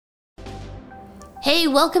Hey,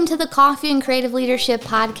 welcome to the Coffee and Creative Leadership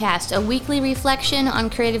Podcast, a weekly reflection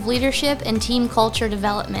on creative leadership and team culture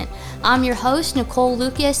development. I'm your host, Nicole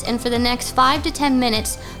Lucas, and for the next 5 to 10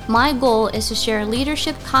 minutes, my goal is to share a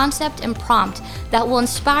leadership concept and prompt that will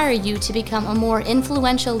inspire you to become a more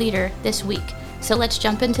influential leader this week. So let's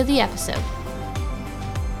jump into the episode.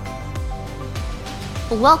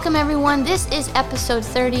 Welcome, everyone. This is episode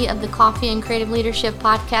 30 of the Coffee and Creative Leadership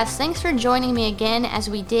Podcast. Thanks for joining me again as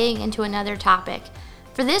we dig into another topic.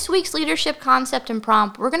 For this week's leadership concept and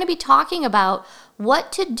prompt, we're going to be talking about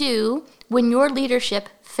what to do when your leadership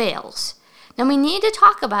fails. Now, we need to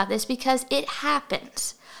talk about this because it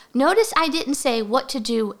happens. Notice I didn't say what to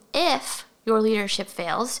do if your leadership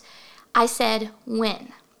fails. I said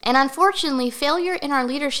when. And unfortunately, failure in our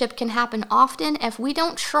leadership can happen often if we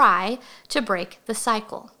don't try to break the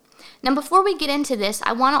cycle. Now, before we get into this,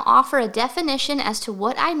 I want to offer a definition as to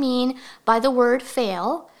what I mean by the word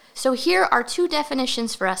fail. So here are two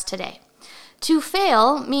definitions for us today. To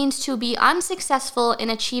fail means to be unsuccessful in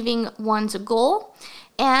achieving one's goal,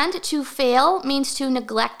 and to fail means to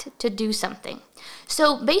neglect to do something.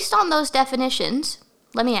 So based on those definitions,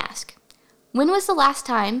 let me ask, when was the last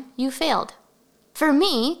time you failed? For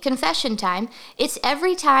me, confession time, it's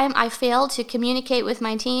every time I fail to communicate with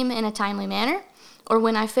my team in a timely manner, or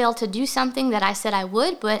when I fail to do something that I said I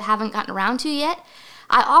would but haven't gotten around to yet.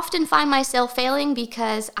 I often find myself failing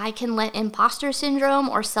because I can let imposter syndrome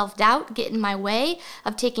or self-doubt get in my way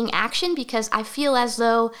of taking action because I feel as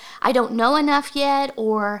though I don't know enough yet,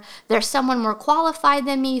 or there's someone more qualified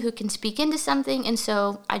than me who can speak into something, and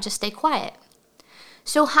so I just stay quiet.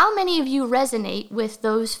 So how many of you resonate with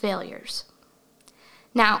those failures?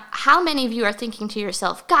 Now, how many of you are thinking to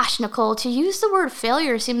yourself, gosh, Nicole, to use the word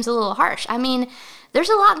failure seems a little harsh. I mean, there's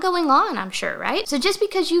a lot going on, I'm sure, right? So just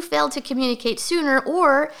because you failed to communicate sooner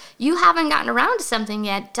or you haven't gotten around to something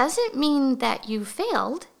yet doesn't mean that you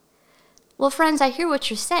failed. Well, friends, I hear what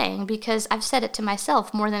you're saying because I've said it to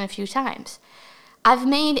myself more than a few times. I've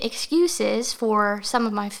made excuses for some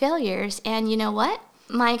of my failures, and you know what?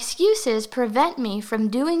 My excuses prevent me from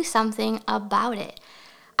doing something about it.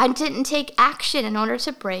 I didn't take action in order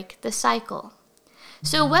to break the cycle.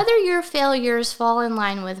 So whether your failures fall in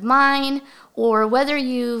line with mine, or whether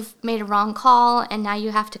you've made a wrong call and now you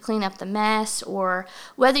have to clean up the mess, or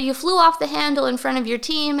whether you flew off the handle in front of your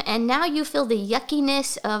team and now you feel the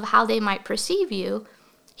yuckiness of how they might perceive you,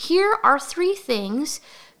 here are 3 things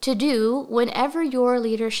to do whenever your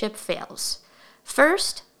leadership fails.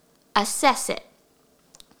 First, assess it.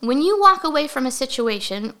 When you walk away from a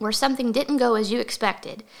situation where something didn't go as you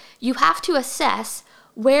expected, you have to assess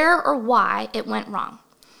where or why it went wrong.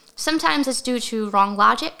 Sometimes it's due to wrong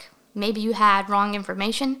logic. Maybe you had wrong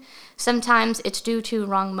information. Sometimes it's due to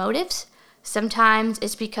wrong motives. Sometimes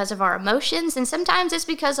it's because of our emotions, and sometimes it's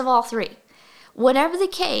because of all 3. Whatever the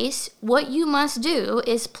case, what you must do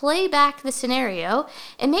is play back the scenario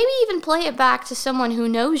and maybe even play it back to someone who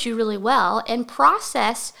knows you really well and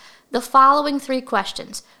process the following 3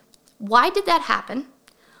 questions. Why did that happen?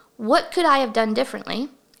 What could I have done differently?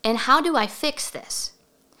 And how do I fix this?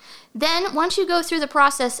 Then, once you go through the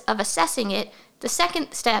process of assessing it, the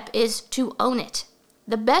second step is to own it.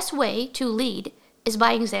 The best way to lead is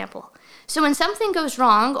by example. So when something goes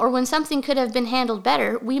wrong or when something could have been handled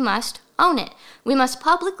better, we must own it. We must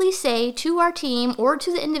publicly say to our team or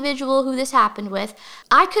to the individual who this happened with,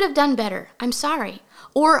 I could have done better. I'm sorry.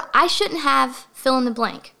 Or I shouldn't have fill in the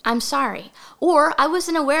blank. I'm sorry. Or I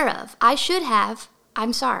wasn't aware of. I should have.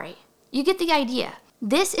 I'm sorry. You get the idea.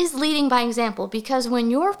 This is leading by example because when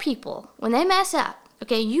your people, when they mess up,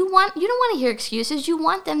 okay, you don't want to hear excuses. You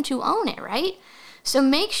want them to own it, right? So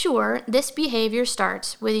make sure this behavior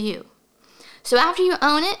starts with you. So after you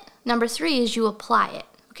own it, number 3 is you apply it.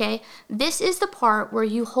 Okay, this is the part where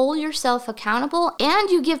you hold yourself accountable and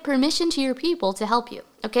you give permission to your people to help you.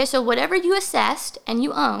 Okay, so whatever you assessed and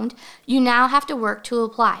you owned, you now have to work to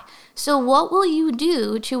apply. So what will you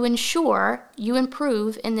do to ensure you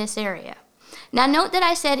improve in this area? Now note that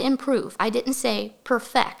I said improve. I didn't say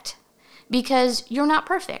perfect because you're not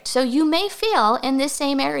perfect. So you may fail in this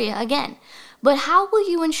same area again. But how will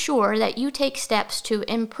you ensure that you take steps to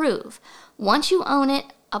improve? Once you own it,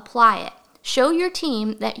 apply it. Show your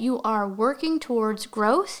team that you are working towards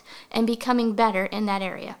growth and becoming better in that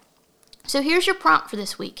area. So here's your prompt for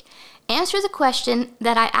this week. Answer the question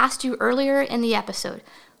that I asked you earlier in the episode.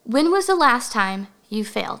 When was the last time you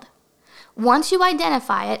failed? Once you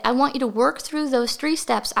identify it, I want you to work through those 3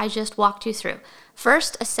 steps I just walked you through.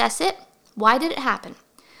 First, assess it. Why did it happen?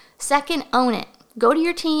 Second, own it. Go to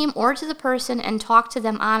your team or to the person and talk to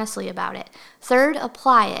them honestly about it. Third,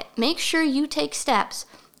 apply it. Make sure you take steps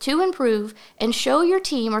to improve and show your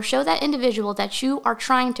team or show that individual that you are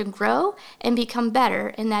trying to grow and become better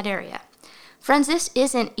in that area. Friends, this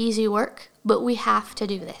isn't easy work, but we have to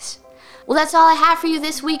do this. Well, that's all I have for you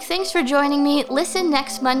this week. Thanks for joining me. Listen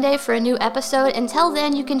next Monday for a new episode. Until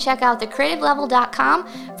then, you can check out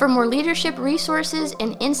thecreativelevel.com for more leadership resources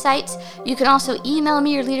and insights. You can also email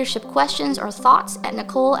me your leadership questions or thoughts at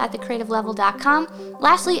nicole@thecreativelevel.com.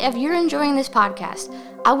 Lastly, if you're enjoying this podcast,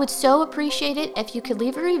 I would so appreciate it if you could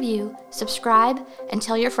leave a review, subscribe, and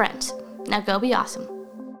tell your friends. Now go be awesome.